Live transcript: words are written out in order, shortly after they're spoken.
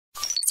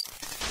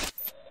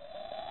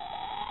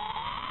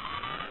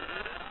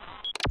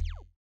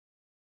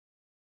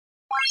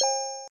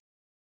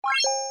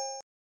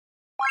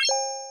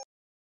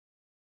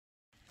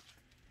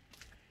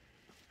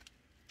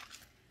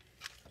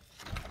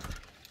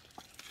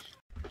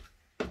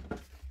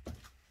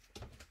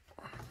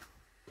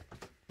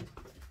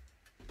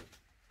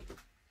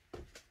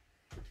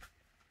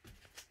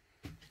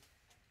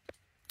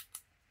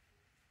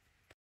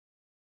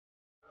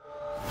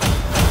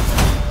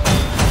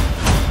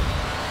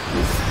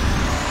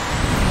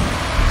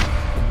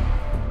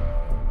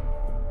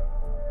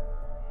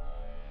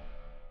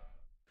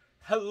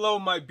Hello,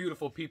 my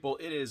beautiful people.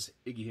 It is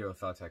Iggy here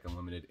with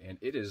Faltacunlimited, and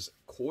it is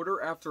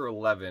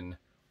 11:15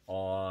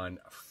 on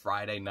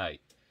Friday night.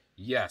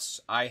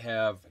 Yes, I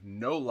have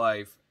no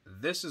life.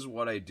 This is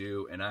what I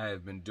do, and I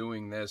have been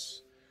doing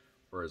this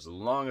for as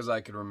long as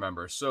I can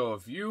remember. So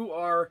if you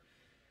are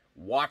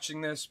watching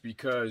this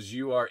because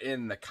you are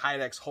in the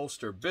Kydex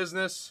holster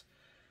business,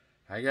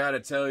 I gotta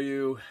tell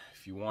you,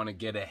 if you want to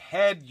get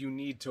ahead, you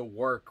need to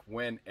work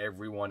when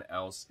everyone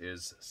else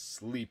is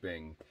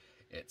sleeping.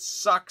 It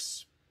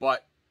sucks,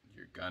 but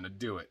you're gonna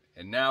do it.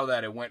 And now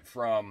that it went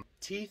from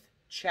teeth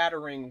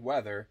chattering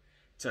weather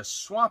to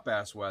swamp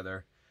ass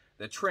weather,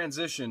 the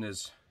transition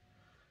it's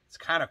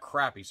kind of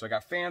crappy. So I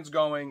got fans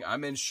going,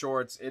 I'm in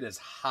shorts, it is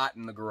hot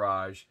in the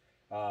garage.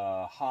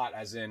 Hot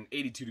as in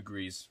 82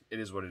 degrees. It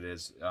is what it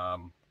is,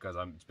 because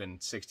it's been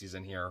 60s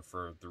in here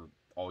for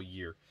all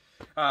year.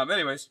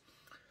 Anyways,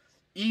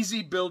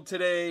 easy build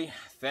today,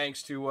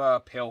 thanks to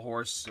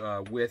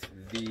Palehorse with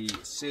the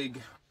Sig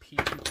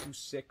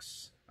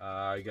P226.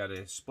 I got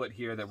a split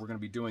here that we're going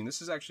to be doing.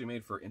 This is actually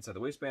made for inside the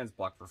waistbands,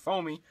 block for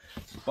foamy,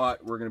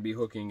 but we're going to be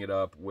hooking it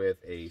up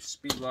with a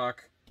speed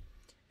lock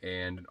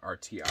and an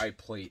RTI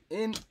plate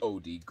in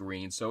OD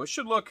green, so it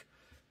should look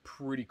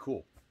pretty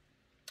cool.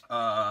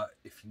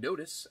 If you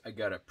notice, I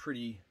got a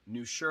pretty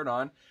new shirt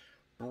on.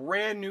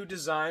 Brand new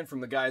design from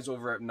the guys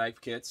over at Knife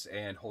Kits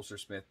and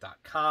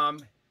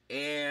holstersmith.com.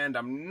 And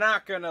I'm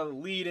not going to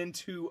lead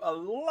into a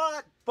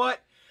lot,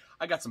 but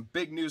I got some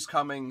big news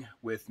coming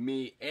with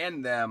me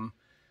and them.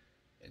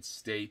 And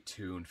stay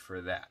tuned for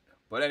that.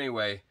 But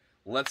anyway,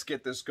 let's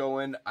get this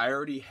going. I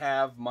already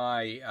have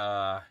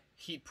my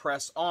heat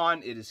press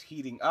on. It is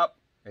heating up.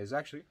 It is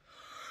actually...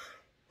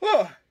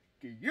 Oh,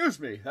 excuse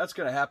me. That's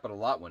going to happen a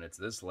lot when it's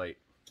this late.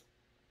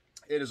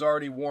 It is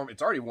already warm.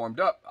 It's already warmed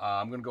up.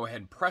 I'm going to go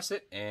ahead and press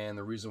it. And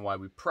the reason why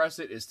we press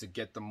it is to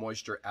get the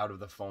moisture out of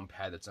the foam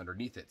pad that's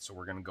underneath it. So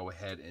we're going to go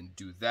ahead and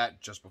do that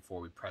just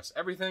before we press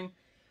everything.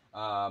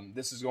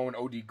 This is going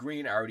OD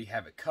green. I already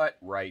have it cut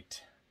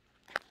right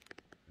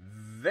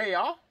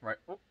there.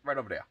 Right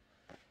over there.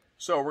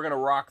 So we're going to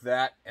rock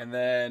that. And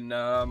then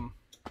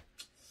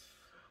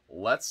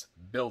let's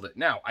build it.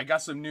 Now, I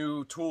got some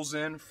new tools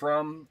in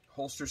from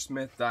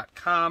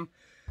holstersmith.com.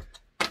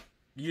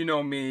 You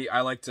know me, I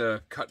like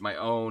to cut my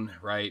own,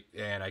 right?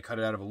 And I cut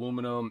it out of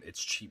aluminum.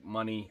 It's cheap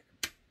money.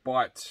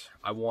 But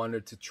I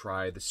wanted to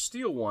try the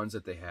steel ones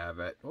that they have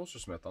at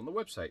Holstersmith on the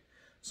website.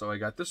 So I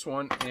got this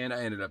one, and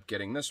I ended up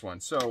getting this one.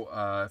 So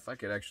if I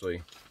could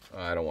actually,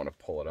 I don't want to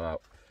pull it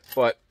out.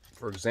 But,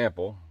 for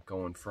example,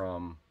 going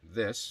from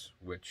this,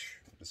 which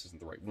this isn't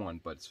the right one,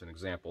 but it's an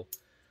example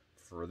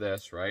for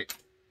this, right?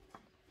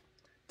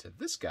 To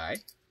this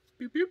guy,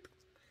 boop, boop.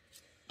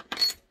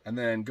 And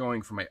then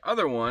going from my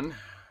other one,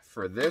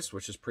 for this,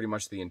 which is pretty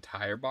much the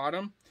entire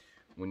bottom,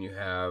 when you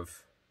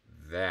have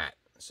that.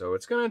 So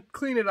it's going to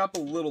clean it up a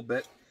little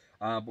bit,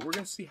 but we're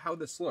going to see how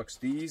this looks.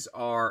 These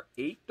are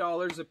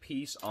 $8 a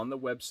piece on the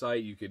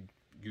website. You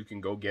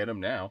can go get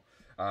them now.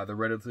 They're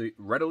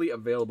readily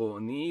available,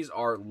 and these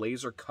are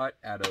laser cut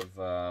out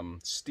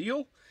of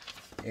steel.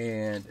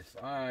 And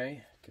if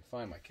I can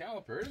find my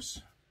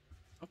calipers,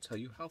 I'll tell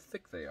you how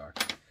thick they are.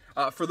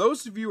 For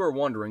those of you who are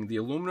wondering, the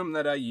aluminum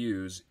that I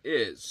use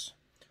is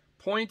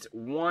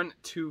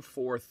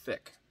 0.124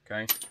 thick,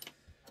 okay?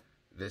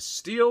 This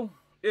steel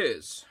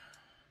is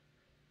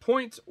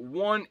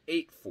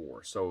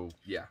 0.184, so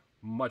yeah,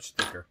 much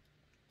thicker.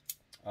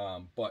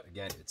 But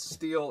again, it's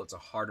steel, it's a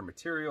harder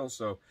material,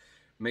 so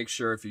make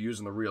sure if you're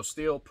using the real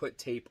steel, put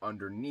tape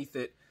underneath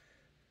it.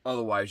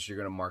 Otherwise, you're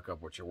going to mark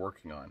up what you're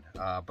working on.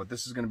 But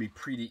this is going to be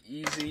pretty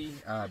easy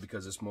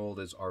because this mold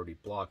is already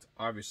blocked.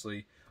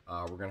 Obviously,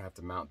 we're going to have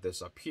to mount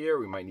this up here.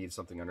 We might need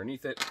something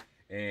underneath it.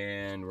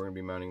 And we're going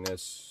to be mounting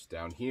this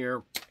down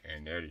here,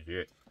 and that is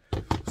it.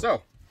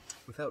 So,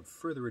 without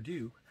further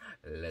ado,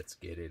 let's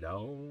get it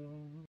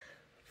on.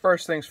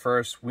 First things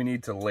first, we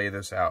need to lay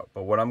this out.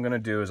 But what I'm going to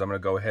do is I'm going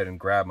to go ahead and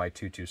grab my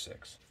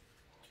 226.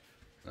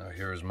 Now,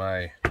 here's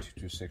my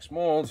 226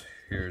 mold.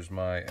 Here's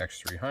my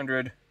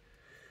X300.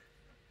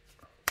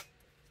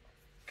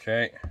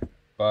 Okay,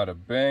 bada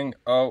bing.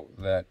 Oh,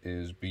 that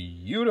is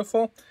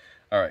beautiful.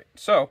 All right,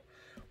 so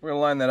we're going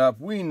to line that up.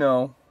 We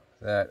know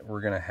that we're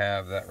going to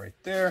have that right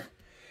there.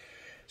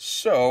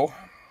 So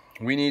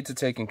we need to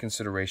take in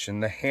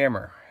consideration the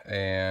hammer.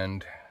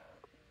 And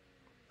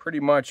pretty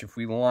much if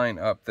we line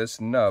up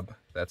this nub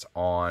that's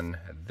on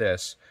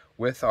this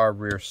with our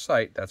rear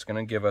sight, that's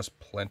going to give us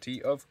plenty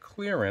of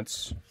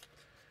clearance.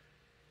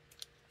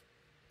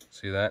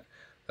 See that?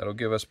 That'll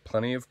give us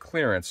plenty of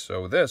clearance.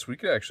 So this, we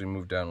could actually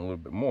move down a little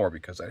bit more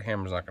because that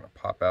hammer's not going to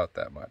pop out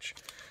that much.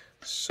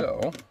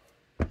 So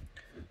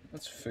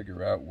let's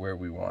figure out where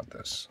we want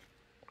this.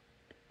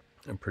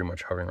 I'm pretty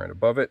much hovering right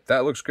above it.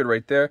 That looks good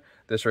right there.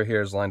 This right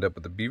here is lined up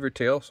with the beaver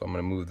tail, so I'm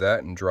going to move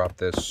that and drop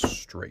this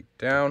straight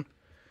down.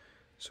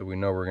 So we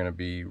know we're going to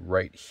be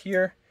right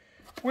here,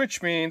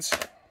 which means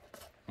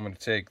I'm going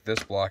to take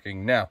this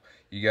blocking. Now,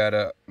 you got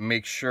to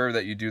make sure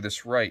that you do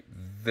this right.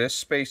 This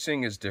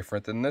spacing is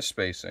different than this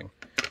spacing.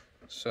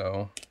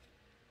 So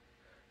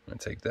I'm going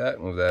to take that,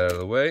 move that out of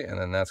the way, and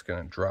then that's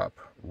going to drop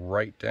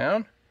right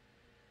down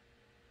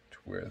to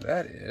where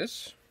that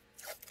is.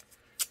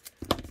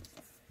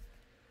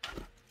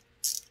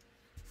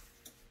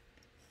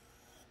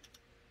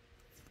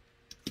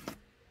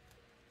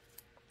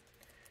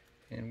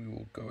 And we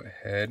will go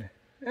ahead,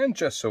 and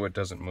just so it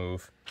doesn't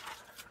move,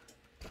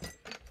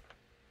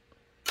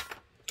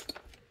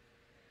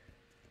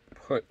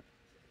 put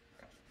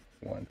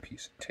one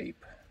piece of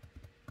tape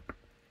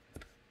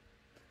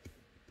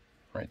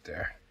right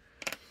there.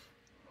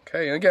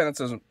 Okay, and again,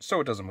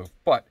 so it doesn't move.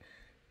 But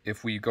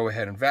if we go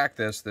ahead and vac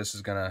this, this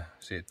is gonna,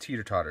 see, it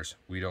teeter-totters.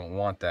 We don't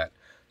want that.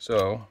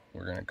 So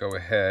we're gonna go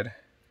ahead,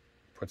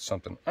 put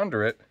something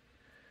under it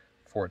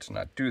for it to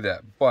not do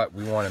that. But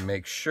we wanna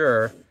make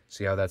sure,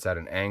 see how that's at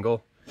an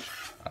angle?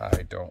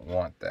 I don't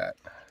want that.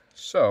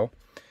 So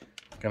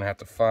I'm gonna have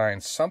to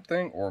find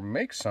something or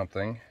make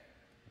something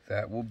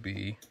that will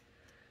be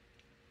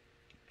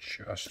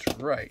just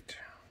right.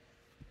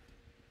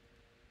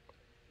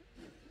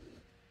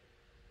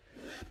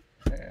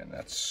 And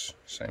that's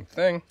same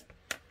thing,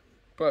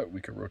 but we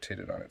could rotate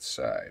it on its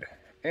side.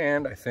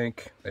 And I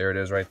think there it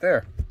is right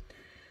there.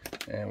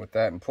 And with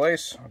that in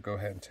place, I'll go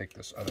ahead and take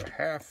this other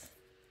half.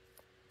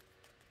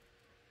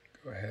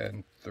 Go ahead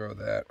and throw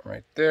that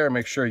right there.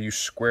 Make sure you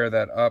square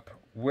that up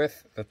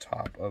with the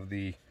top of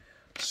the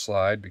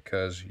slide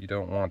because you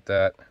don't want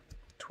that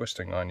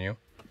twisting on you.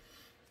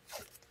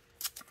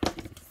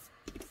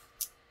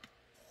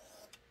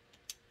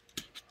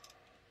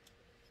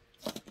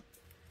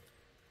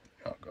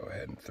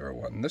 And throw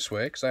one this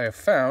way because I have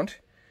found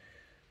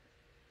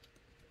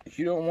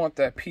you don't want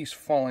that piece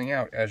falling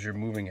out as you're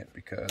moving it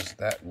because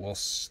that will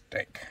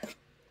stink.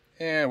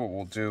 And what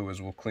we'll do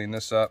is we'll clean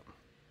this up.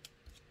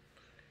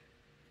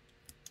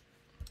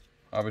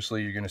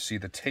 Obviously you're going to see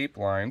the tape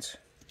lines,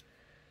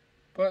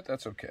 but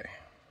that's okay.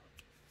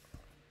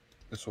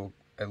 This will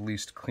at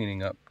least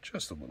cleaning up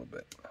just a little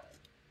bit.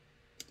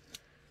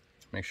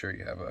 Make sure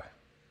you have a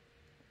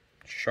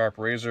sharp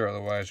razor,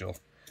 otherwise you'll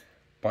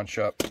bunch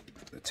up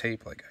the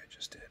tape like I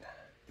just did.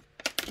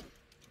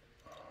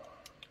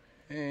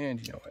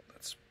 And you know what,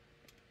 let's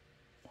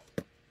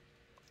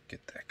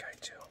get that guy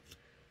too.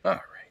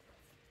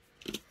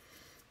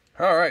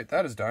 All right,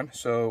 that is done.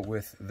 So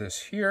with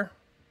this here,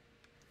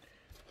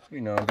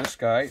 you know, this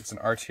guy, it's an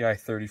RTI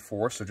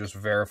 34, so just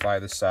verify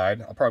the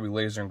side. I'll probably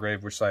laser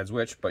engrave which side's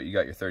which, but you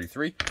got your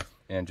 33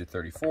 and your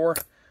 34.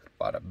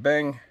 Bada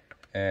bing.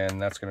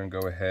 And that's going to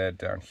go ahead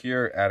down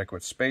here,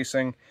 adequate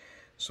spacing.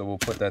 So we'll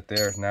put that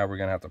there. Now we're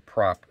going to have to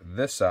prop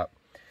this up.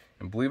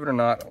 And believe it or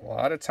not, a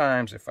lot of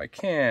times, if I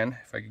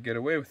could get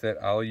away with it,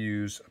 I'll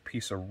use a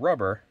piece of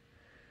rubber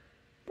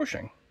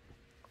bushing.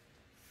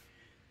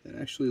 It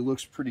actually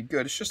looks pretty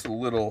good. It's just a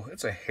little,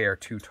 it's a hair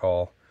too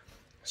tall.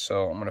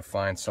 So I'm going to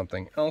find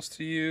something else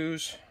to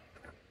use.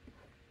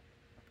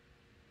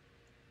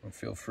 And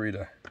feel free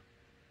to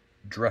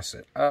dress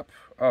it up.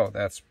 Oh,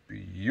 that's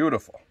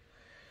beautiful.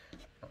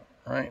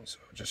 All right, so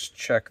just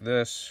check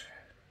this.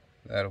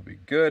 That'll be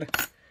good.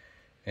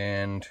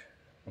 And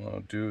what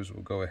I'll do is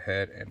we'll go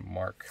ahead and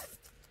mark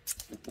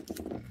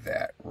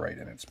that right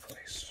in its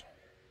place.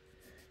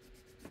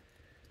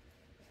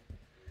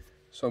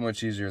 So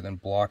much easier than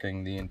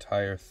blocking the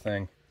entire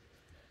thing.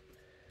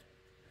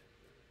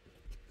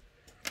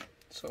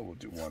 So we'll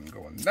do one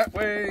going that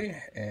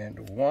way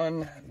and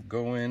one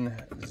going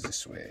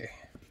this way.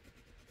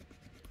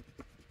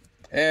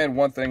 And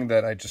one thing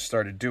that I just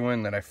started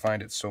doing that I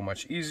find it so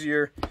much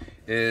easier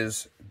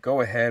is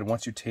go ahead,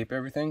 once you tape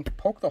everything,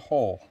 poke the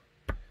hole.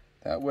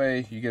 That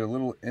way you get a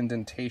little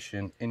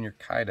indentation in your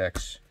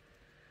Kydex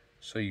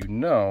so you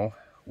know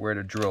where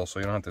to drill, so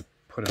you don't have to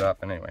put it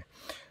up. And anyway,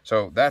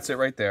 so that's it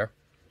right there.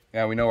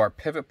 Now we know our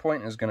pivot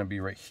point is going to be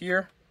right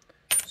here.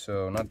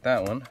 So not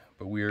that one,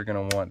 but we are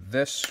going to want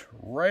this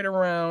right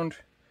around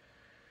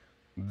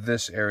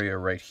this area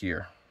right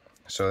here.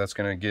 So that's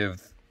going to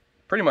give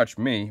pretty much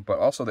me, but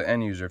also the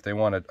end user, if they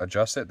want to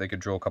adjust it, they could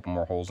drill a couple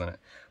more holes in it.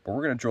 But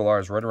we're going to drill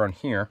ours right around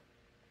here.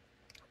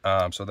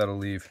 So that'll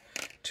leave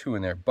 2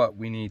 in there, but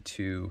we need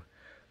to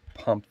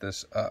pump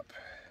this up.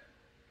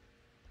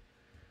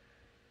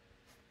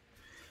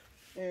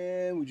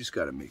 And we just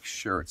got to make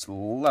sure it's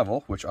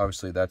level, which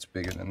obviously that's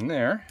bigger than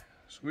there.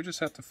 So we just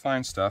have to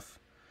find stuff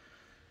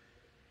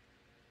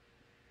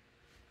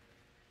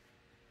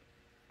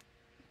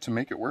to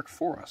make it work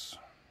for us.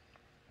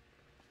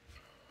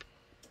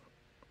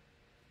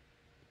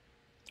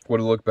 Would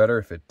it look better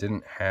if it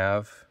didn't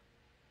have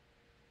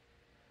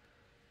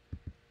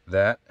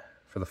that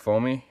for the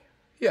foamy?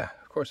 Yeah,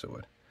 of course it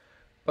would.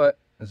 But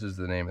this is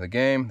the name of the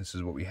game. This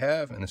is what we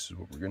have, and this is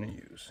what we're going to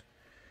use.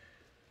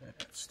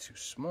 That's too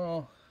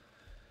small.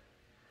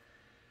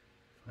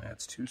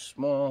 That's too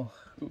small.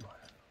 Ooh.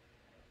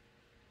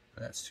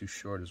 That's too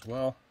short as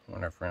well. I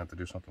wonder if we're going to have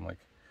to do something like,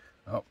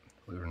 oh,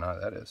 believe it or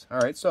not, that is. All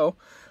right, so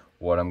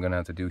what I'm going to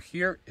have to do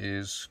here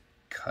is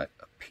cut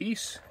a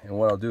piece. And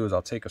what I'll do is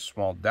I'll take a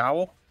small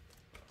dowel,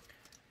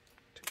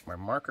 take my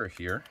marker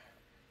here,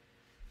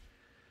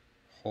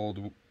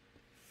 hold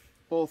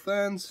both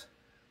ends,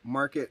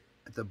 mark it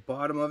at the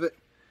bottom of it,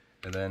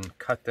 and then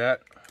cut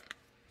that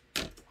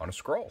on a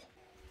scroll.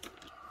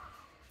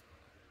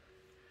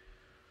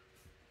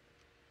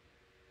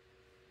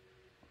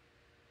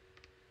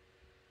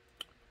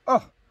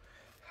 Oh,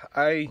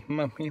 I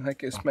mean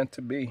like it's meant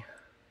to be.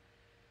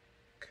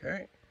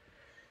 Okay,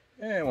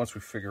 and once we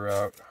figure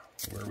out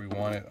where we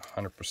want it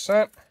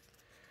 100%,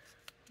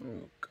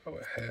 we'll go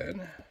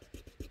ahead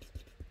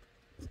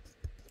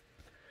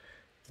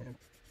and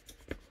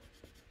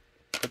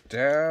put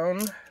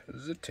down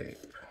the tape.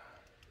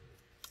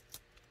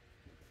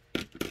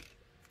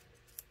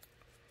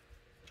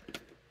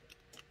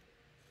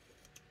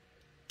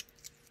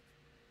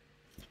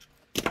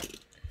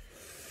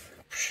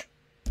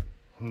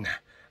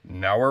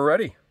 Now we're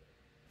ready.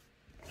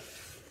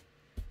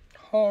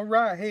 All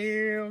right,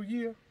 hell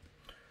yeah.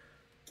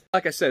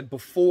 Like I said,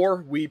 before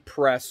we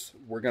press,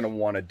 we're going to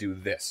want to do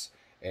this.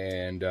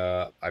 And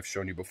I've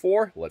shown you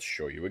before. Let's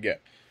show you again.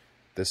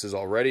 This is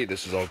all ready.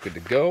 This is all good to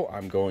go.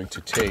 I'm going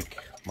to take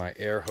my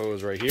air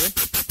hose right here.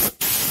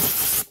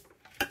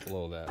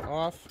 Blow that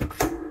off.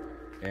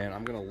 And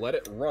I'm going to let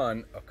it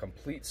run a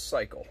complete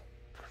cycle.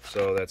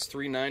 So that's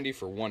 390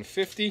 for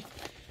 150.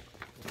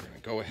 We're going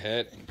to go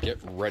ahead and get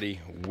ready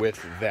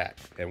with that.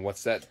 And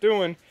what's that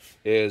doing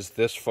is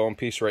this foam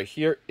piece right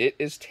here, it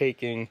is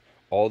taking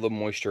all the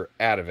moisture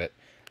out of it.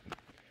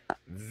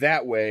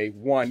 That way,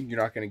 one, you're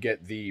not going to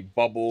get the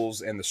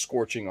bubbles and the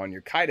scorching on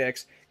your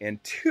Kydex.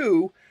 And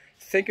two,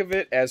 think of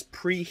it as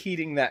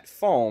preheating that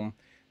foam.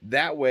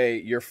 That way,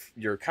 your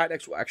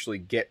Kydex will actually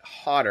get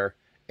hotter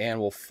and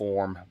will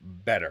form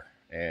better.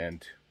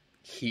 And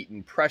heat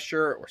and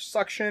pressure or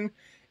suction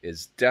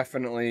is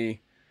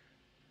definitely...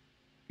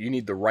 You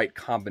need the right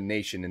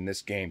combination in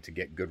this game to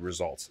get good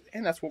results.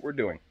 And that's what we're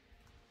doing.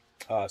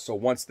 So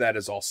once that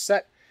is all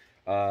set,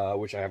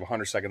 which I have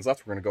 100 seconds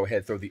left, we're going to go ahead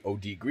and throw the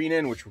OD green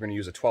in, which we're going to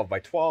use a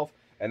 12x12,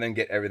 and then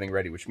get everything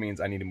ready, which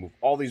means I need to move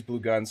all these blue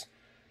guns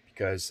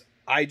because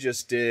I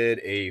just did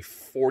a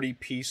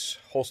 40-piece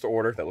holster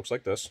order that looks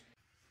like this.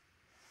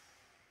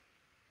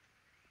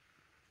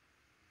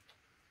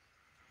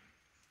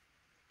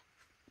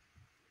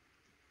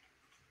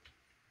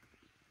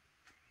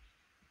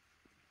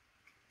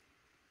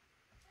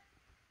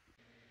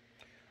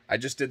 I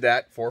just did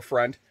that for a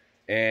friend,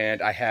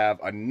 and I have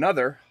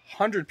another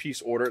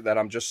 100-piece order that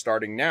I'm just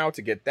starting now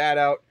to get that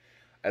out,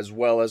 as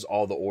well as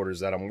all the orders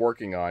that I'm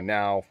working on.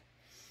 Now,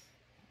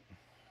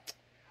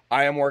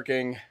 I am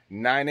working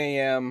 9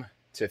 a.m.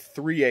 to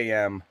 3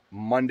 a.m.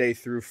 Monday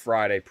through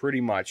Friday,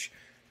 pretty much,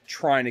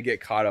 trying to get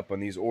caught up on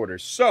these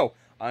orders. So,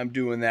 I'm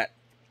doing that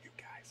for you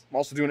guys. I'm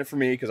also doing it for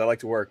me because I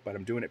like to work, but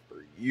I'm doing it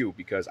for you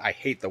because I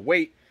hate the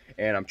wait,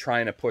 and I'm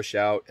trying to push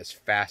out as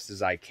fast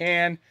as I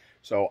can.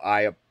 So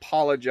I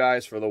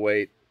apologize for the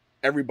wait.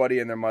 Everybody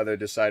and their mother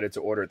decided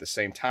to order at the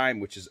same time,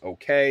 which is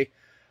okay.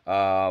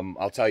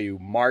 I'll tell you,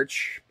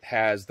 March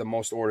has the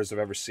most orders I've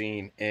ever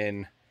seen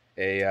in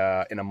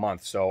a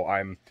month. So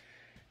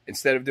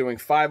instead of doing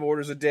 5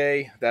 orders a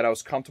day that I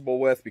was comfortable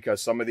with,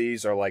 because some of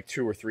these are like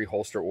 2 or 3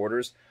 holster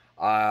orders,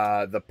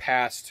 the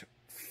past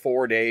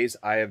 4 days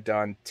I have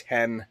done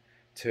 10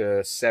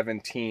 to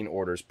 17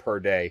 orders per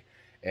day,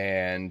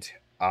 and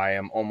I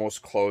am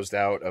almost closed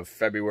out of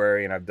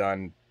February, and I've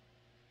done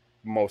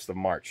most of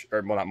March,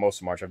 or well, not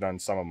most of March, I've done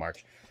some of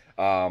March.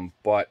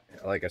 But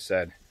like I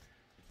said,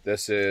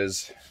 this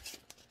is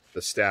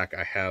the stack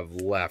I have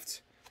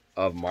left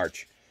of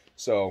March.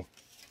 So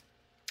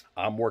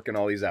I'm working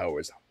all these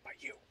hours by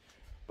you.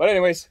 But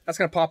anyways, that's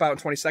going to pop out in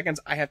 20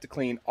 seconds. I have to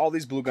clean all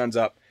these blue guns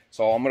up.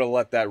 So I'm going to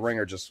let that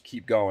ringer just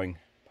keep going.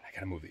 But I got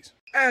to move these.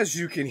 As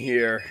you can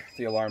hear,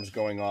 the alarm's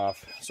going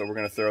off. So we're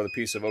going to throw the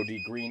piece of OD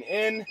green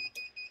in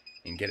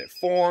and get it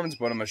formed,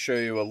 but I'm going to show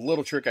you a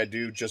little trick I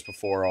do just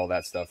before all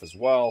that stuff as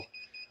well.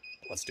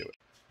 Let's do it.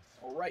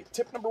 All right,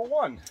 tip number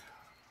 1.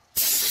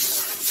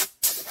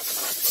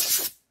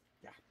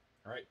 Yeah,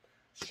 all right,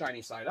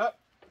 shiny side up.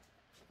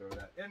 Throw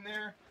that in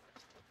there.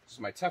 This is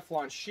my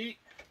Teflon sheet.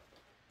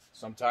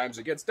 Sometimes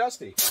it gets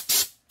dusty.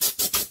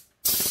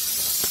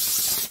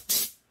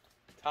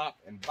 Top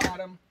and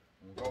bottom.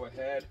 We'll go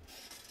ahead,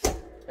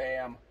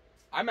 bam.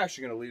 I'm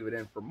actually going to leave it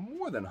in for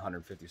more than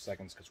 150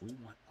 seconds because we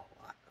want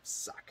a lot of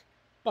suck.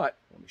 But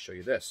let me show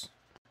you this.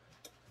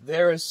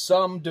 There is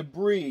some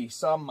debris,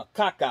 some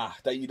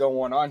caca that you don't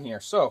want on here.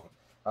 So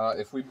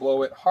if we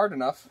blow it hard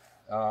enough,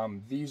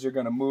 these are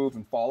going to move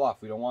and fall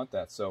off. We don't want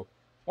that. So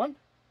 1,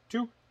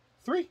 2,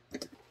 3.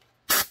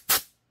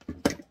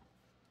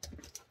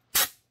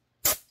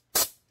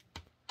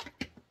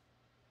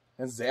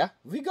 And there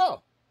we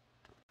go.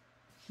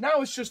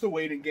 Now it's just a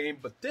waiting game,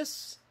 but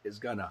this is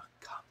going to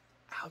come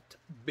out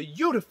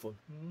beautiful.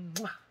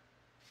 Mwah.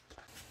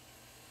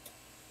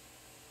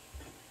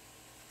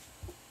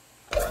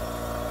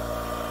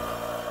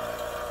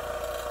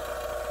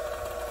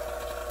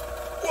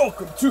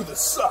 Welcome to the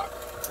suck.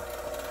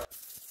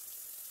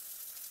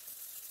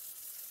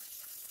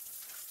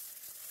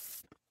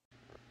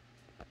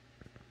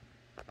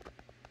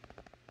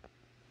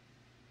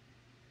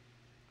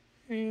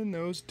 And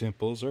those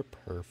dimples are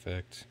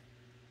perfect.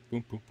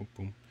 Boom, boom, boom,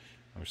 boom.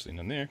 Obviously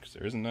none there because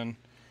there isn't none.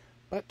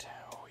 But,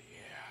 oh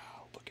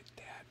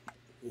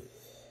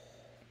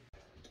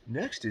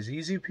Next is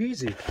easy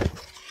peasy.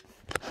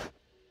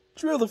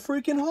 Drill the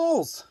freaking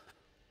holes.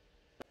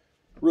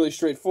 Really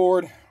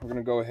straightforward. We're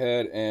gonna go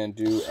ahead and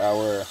do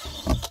our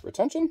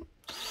retention.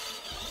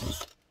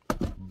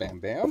 Bam,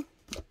 bam.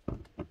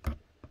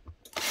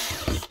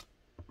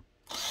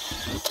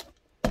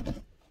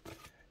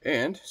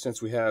 And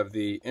since we have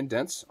the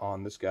indents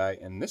on this guy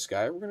and this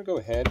guy, we're going to go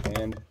ahead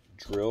and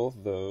drill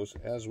those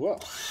as well.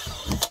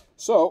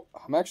 So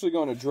I'm actually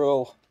going to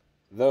drill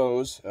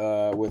those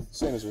with the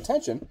same as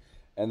retention.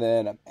 And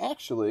then I'm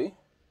actually,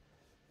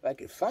 if I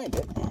could find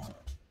it,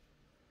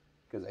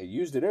 because I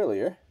used it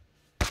earlier,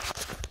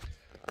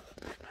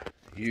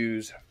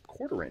 use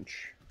 1/4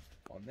 inch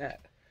on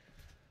that.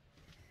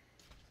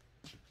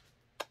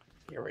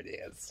 Here it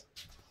is.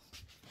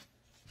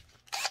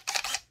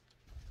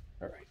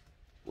 All right.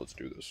 Let's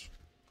do this.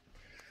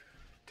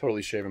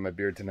 Totally shaving my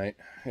beard tonight.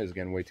 It is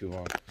getting way too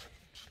long.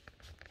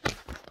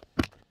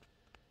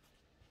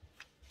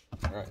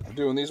 Alright, I'm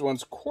doing these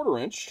ones 1/4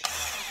 inch.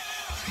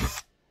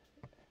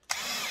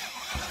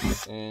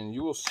 And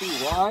you will see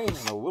why in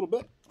a little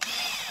bit.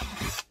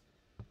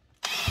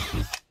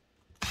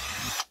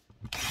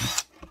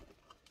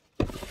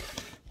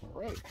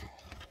 Alright.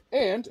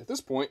 And at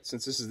this point,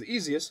 since this is the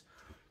easiest,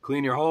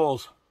 clean your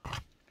holes.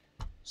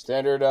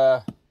 Standard,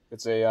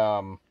 it's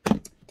a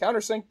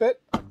countersink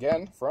bit,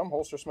 again, from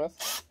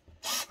Holstersmith.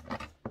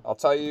 I'll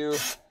tell you,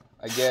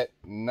 I get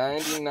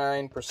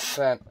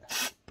 99%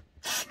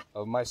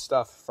 of my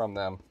stuff from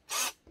them.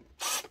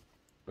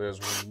 There's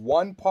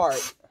one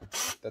part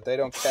that they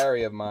don't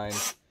carry of mine,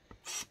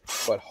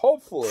 but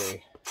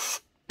hopefully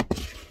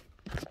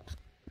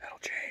that'll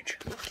change.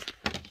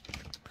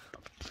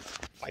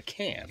 If I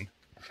can,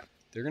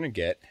 they're gonna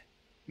get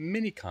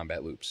mini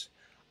combat loops.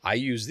 I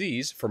use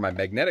these for my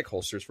magnetic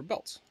holsters for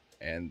belts,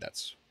 and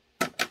that's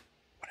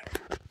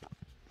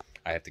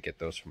I have to get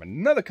those from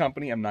another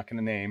company I'm not going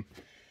to name.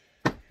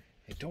 I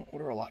don't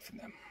order a lot from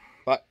them,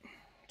 but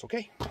it's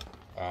okay.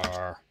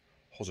 Our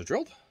holes are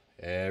drilled.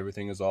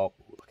 Everything is all,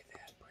 ooh, look at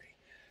that, pretty.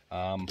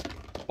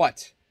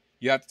 But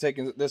you have to take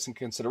this in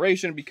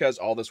consideration because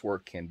all this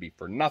work can be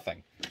for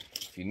nothing.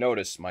 If you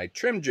notice, my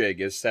trim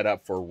jig is set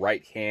up for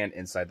right hand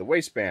inside the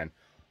waistband.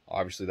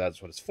 Obviously,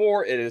 that's what it's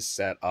for. It is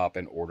set up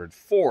and ordered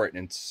for it.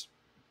 And it's,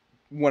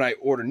 when I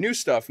order new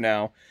stuff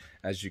now,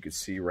 as you can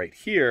see right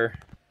here,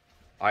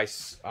 I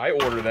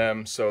order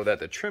them so that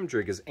the trim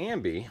jig is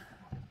ambi.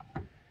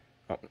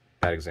 Oh,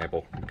 bad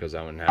example because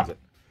that one has it.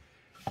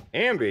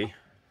 Ambi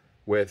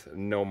with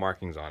no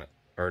markings on it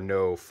or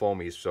no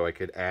foamies, so I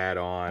could add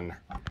on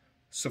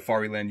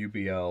Safariland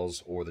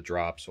UBLs or the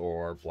drops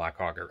or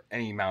Blackhawk or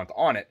any mount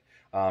on it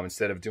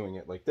instead of doing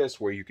it like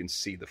this where you can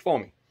see the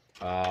foamy.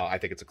 I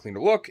think it's a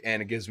cleaner look and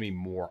it gives me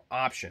more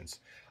options.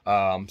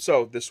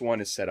 So this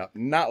one is set up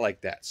not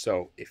like that.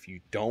 So if you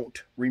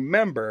don't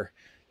remember,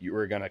 you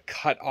are going to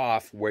cut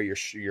off where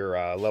your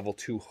level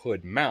 2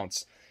 hood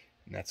mounts,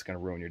 and that's going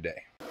to ruin your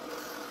day.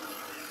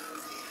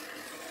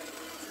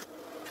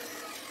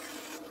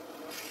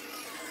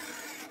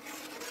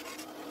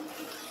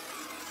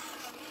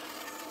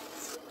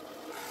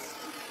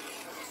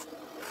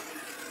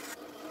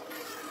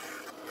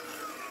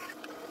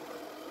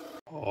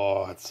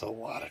 Oh, it's a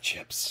lot of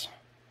chips.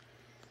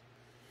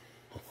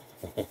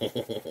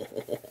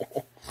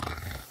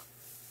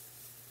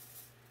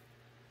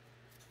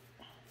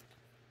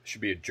 Should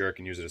be a jerk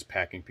and use it as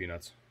packing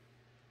peanuts.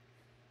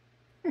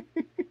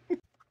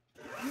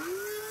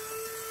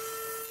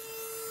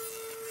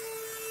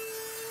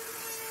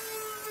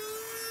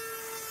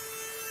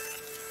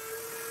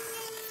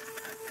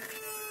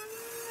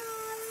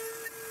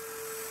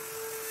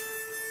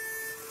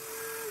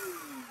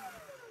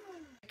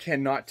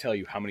 Cannot tell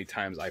you how many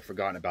times I've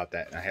forgotten about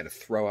that and I had to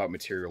throw out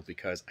material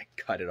because I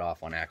cut it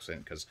off on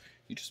accident because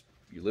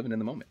you're living in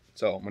the moment.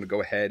 So I'm going to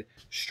go ahead,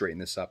 straighten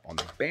this up on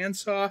the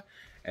bandsaw,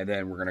 and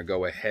then we're going to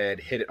go ahead,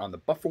 hit it on the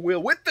buffer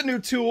wheel with the new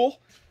tool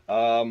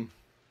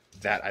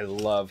that I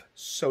love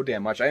so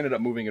damn much. I ended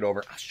up moving it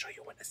over. I'll show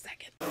you in a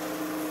second.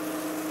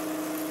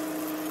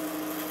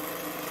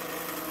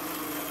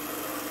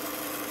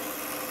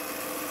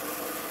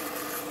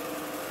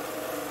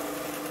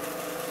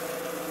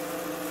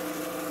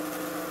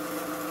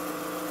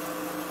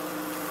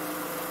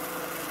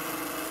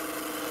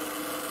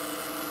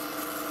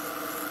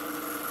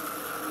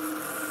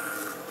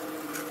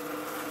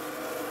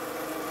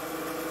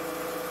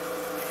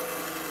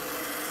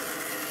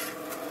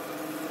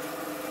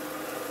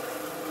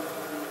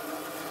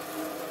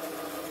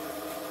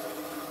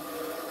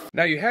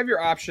 Now you have your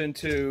option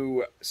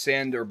to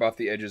sand or buff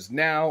the edges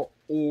now,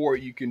 or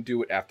you can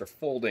do it after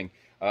folding.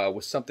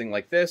 With something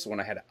like this, when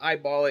I had to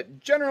eyeball it,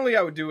 generally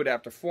I would do it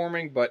after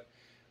forming, but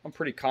I'm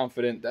pretty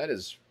confident that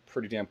is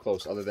pretty damn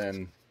close, other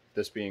than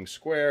this being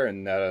square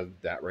and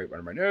that right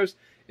under my nose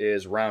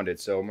is rounded.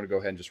 So I'm going to go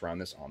ahead and just round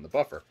this on the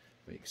buffer.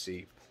 But you can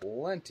see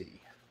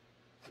plenty.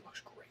 It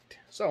looks great.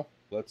 So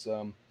let's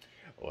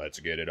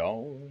get it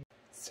on.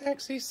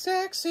 Sexy,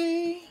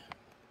 sexy.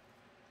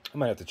 I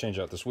might have to change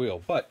out this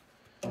wheel, but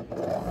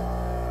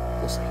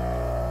we'll see.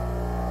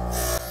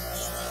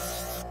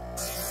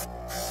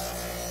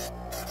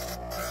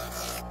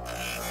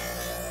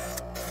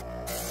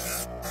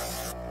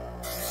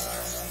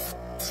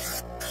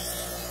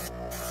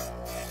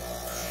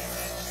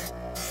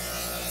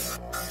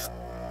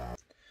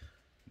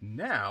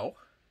 Now,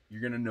 you're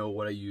going to know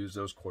what I use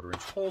those 1/4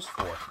 inch holes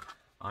for.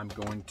 I'm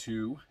going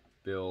to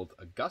build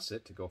a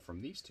gusset to go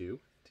from these 2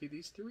 to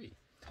these 3.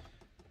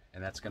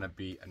 And that's going to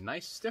be a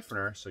nice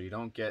stiffener so you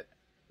don't get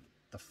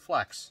the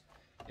flex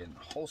in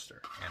the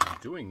holster. And I'm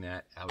doing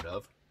that out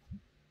of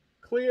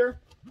clear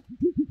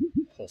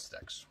hole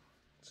sticks.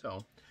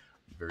 So,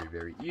 very,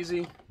 very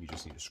easy. You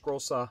just need a scroll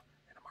saw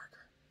and a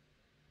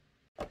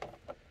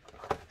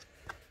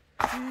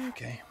marker.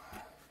 Okay.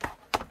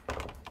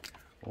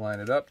 Line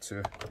it up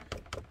to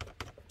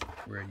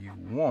where you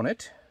want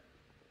it.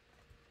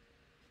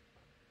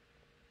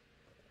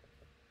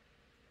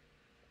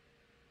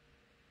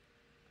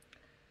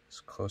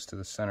 As close to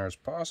the center as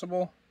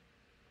possible.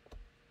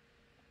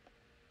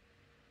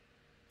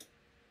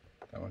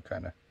 That one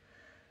kind of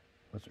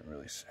wasn't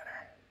really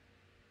center.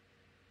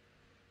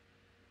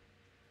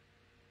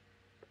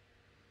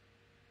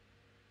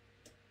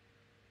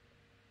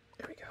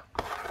 There we go.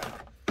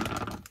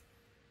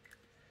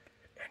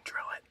 And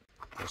drill it.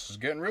 This is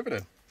getting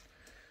riveted.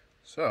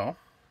 So,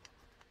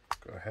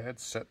 go ahead,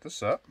 set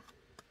this up.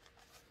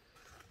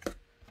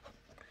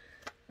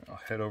 I'll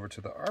head over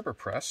to the arbor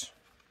press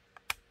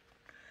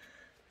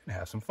and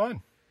have some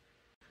fun.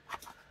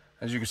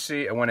 As you can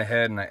see, I went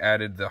ahead and I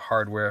added the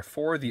hardware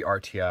for the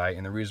RTI,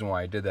 and the reason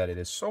why I did that, it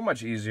is so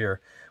much easier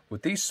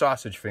with these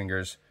sausage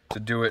fingers to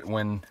do it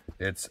when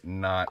it's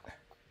not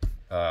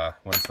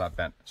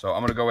bent. So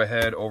I'm gonna go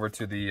ahead over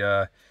to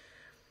the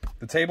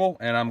table,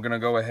 and I'm gonna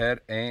go ahead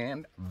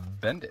and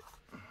bend it.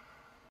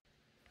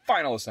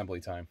 Final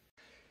assembly time.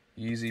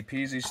 Easy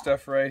peasy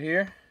stuff right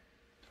here.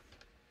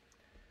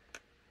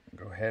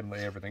 Go ahead and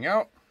lay everything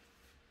out.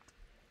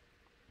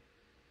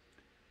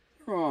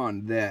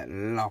 On that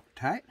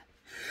Loctite.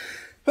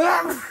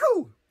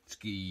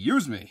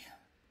 Excuse me.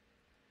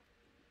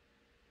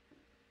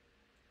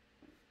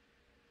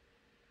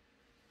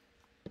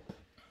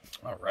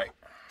 All right.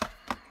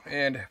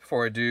 And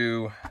before I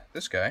do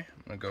this guy,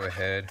 I'm going to go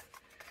ahead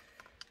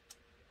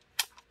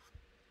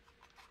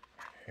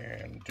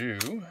and do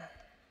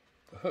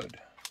the hood.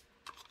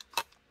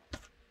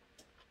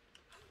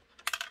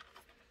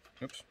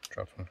 Oops,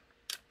 dropped one.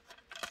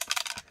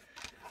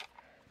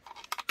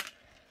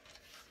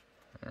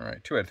 All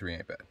right, 2 out of 3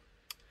 ain't bad.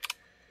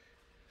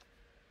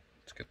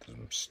 Let's get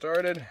them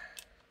started.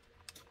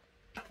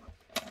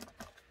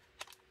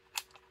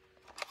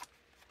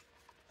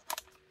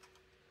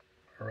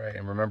 All right,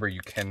 and remember,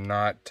 you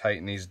cannot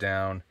tighten these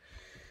down.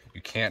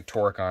 You can't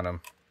torque on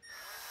them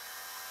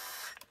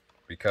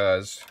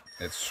because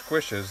it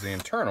squishes the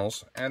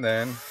internals, and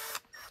then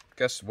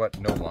guess what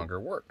no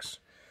longer works.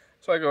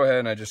 So I go ahead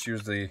and I just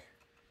use the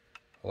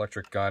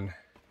electric gun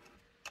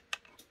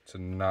to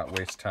not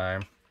waste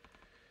time.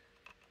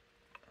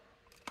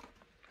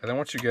 And then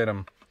once you get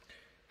them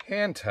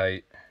hand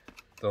tight,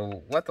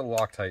 let the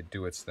Loctite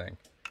do its thing.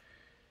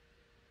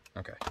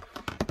 Okay.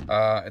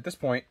 At this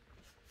point,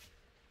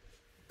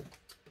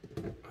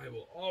 I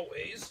will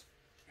always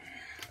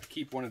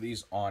keep one of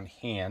these on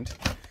hand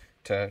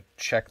to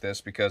check this,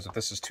 because if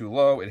this is too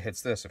low, it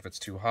hits this. If it's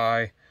too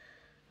high,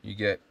 you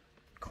get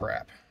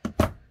crap.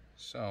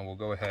 So we'll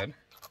go ahead,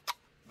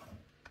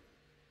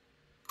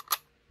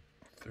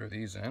 throw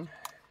these in.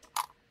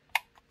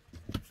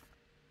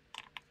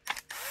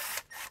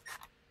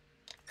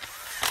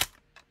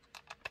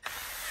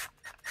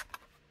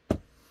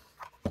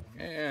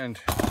 And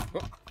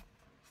whoop,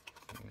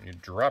 you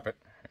drop it,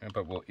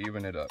 but we'll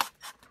even it up.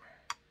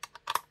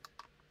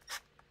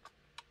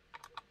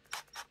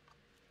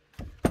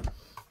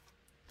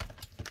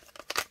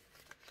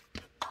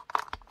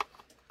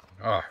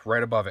 Ah,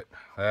 right above it.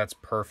 That's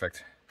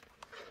perfect.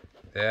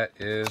 That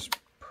is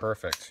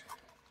perfect.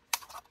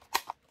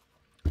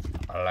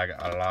 I like it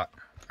a lot.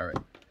 All right.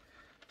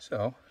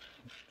 So,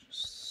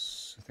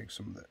 just, I think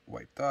some of that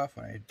wiped off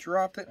when I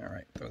dropped it. All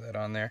right, throw that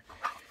on there.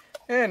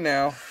 And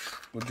now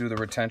we'll do the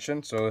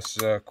retention. So this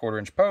is a 1/4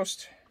 inch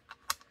post,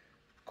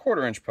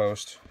 1/4 inch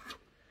post.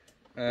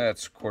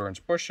 That's 1/4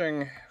 inch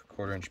bushing,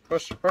 1/4 inch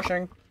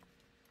bushing.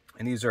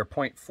 And these are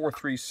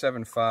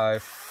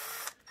 0.4375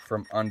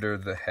 from under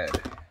the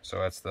head. So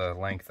that's the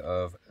length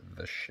of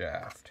the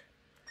shaft.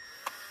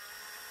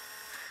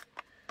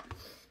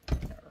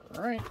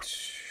 All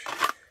right.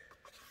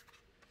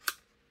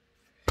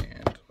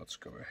 And let's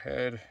go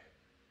ahead,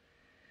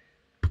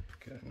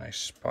 get a nice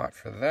spot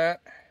for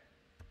that.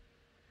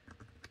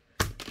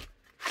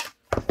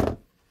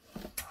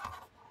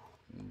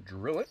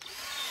 Drill it,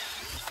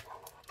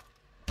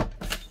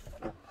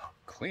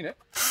 clean it,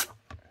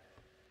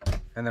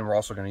 and then we're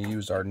also going to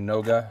use our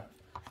Noga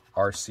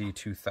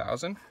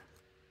RC2000.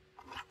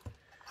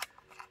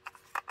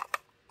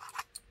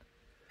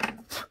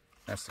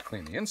 That's to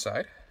clean the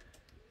inside,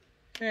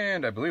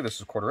 and I believe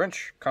this is 1/4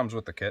 inch, comes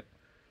with the kit.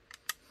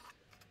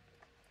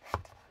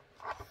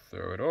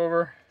 Throw it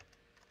over,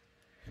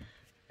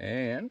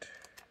 and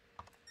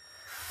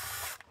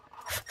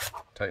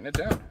tighten it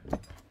down.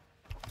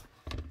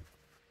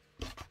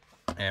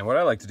 And what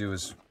I like to do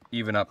is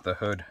even up the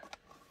hood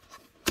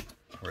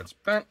where it's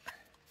bent.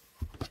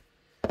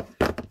 Go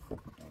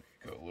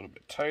a little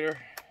bit tighter.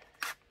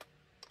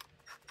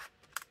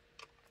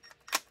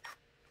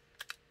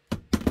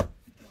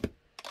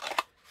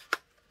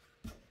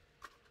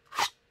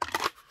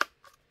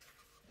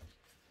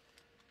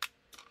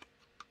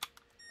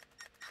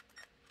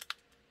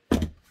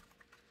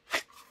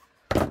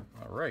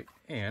 right,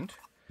 and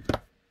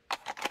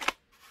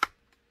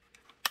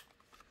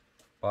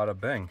bada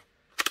bing.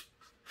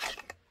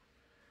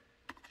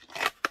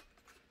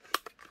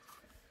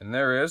 And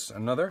there is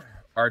another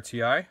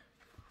RTI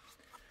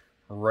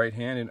right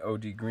hand in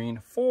OD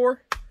green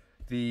for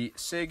the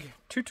Sig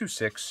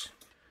 226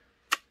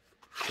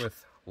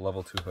 with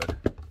level 2 hood.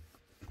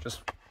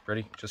 Just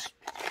ready, just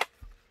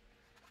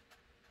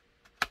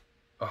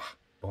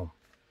boom.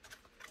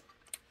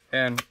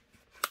 And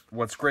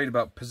what's great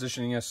about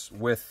positioning this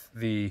with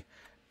the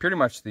pretty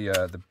much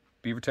the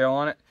beaver tail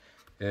on it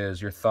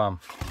is your thumb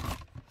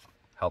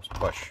helps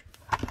push.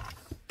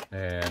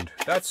 And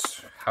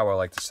that's how I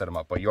like to set them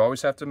up. But you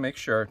always have to make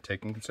sure,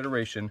 take in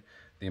consideration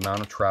the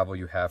amount of travel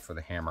you have for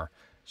the hammer,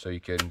 so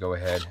you can go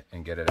ahead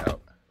and get it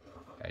out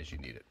as you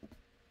need it.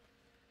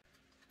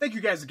 Thank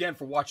you guys again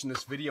for watching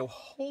this video.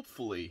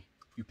 Hopefully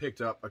you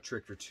picked up a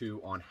trick or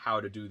two on how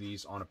to do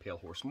these on a pale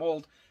horse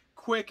mold.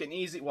 Quick and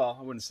easy. Well,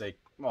 I wouldn't say,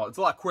 well, it's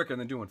a lot quicker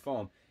than doing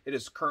foam. It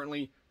is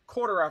currently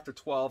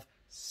 12:15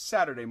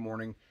 Saturday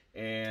morning.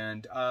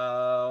 And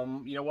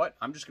you know what?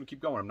 I'm just going to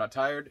keep going. I'm not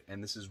tired,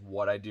 and this is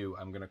what I do.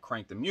 I'm going to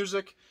crank the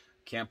music.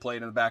 Can't play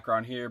it in the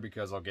background here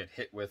because I'll get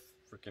hit with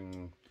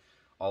freaking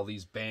all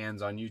these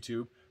bands on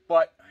YouTube.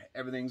 But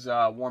everything's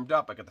warmed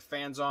up. I got the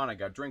fans on. I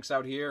got drinks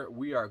out here.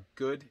 We are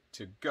good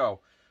to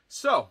go.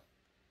 So,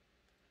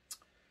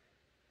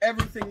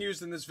 everything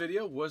used in this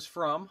video was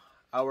from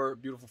our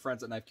beautiful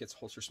friends at Knife Kits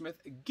Holster Smith.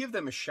 Give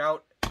them a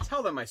shout.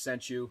 Tell them I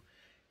sent you.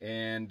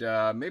 And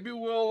maybe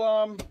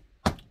we'll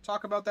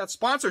talk about that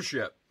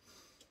sponsorship.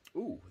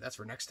 Ooh, that's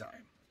for next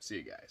time. See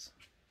you guys.